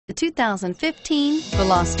The 2015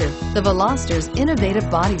 Veloster. The Veloster's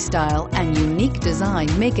innovative body style and unique design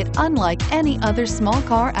make it unlike any other small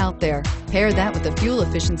car out there. Pair that with the fuel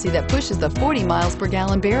efficiency that pushes the 40 miles per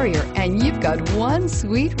gallon barrier, and you've got one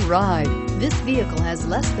sweet ride. This vehicle has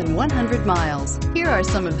less than 100 miles. Here are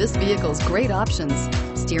some of this vehicle's great options: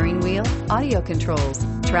 steering wheel audio controls,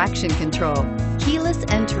 traction control, keyless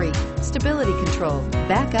entry, stability control,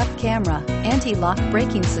 backup camera, anti-lock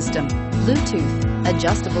braking system, Bluetooth,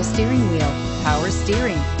 adjustable steering wheel, power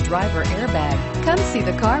steering, driver airbag. Come see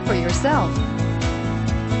the car for yourself.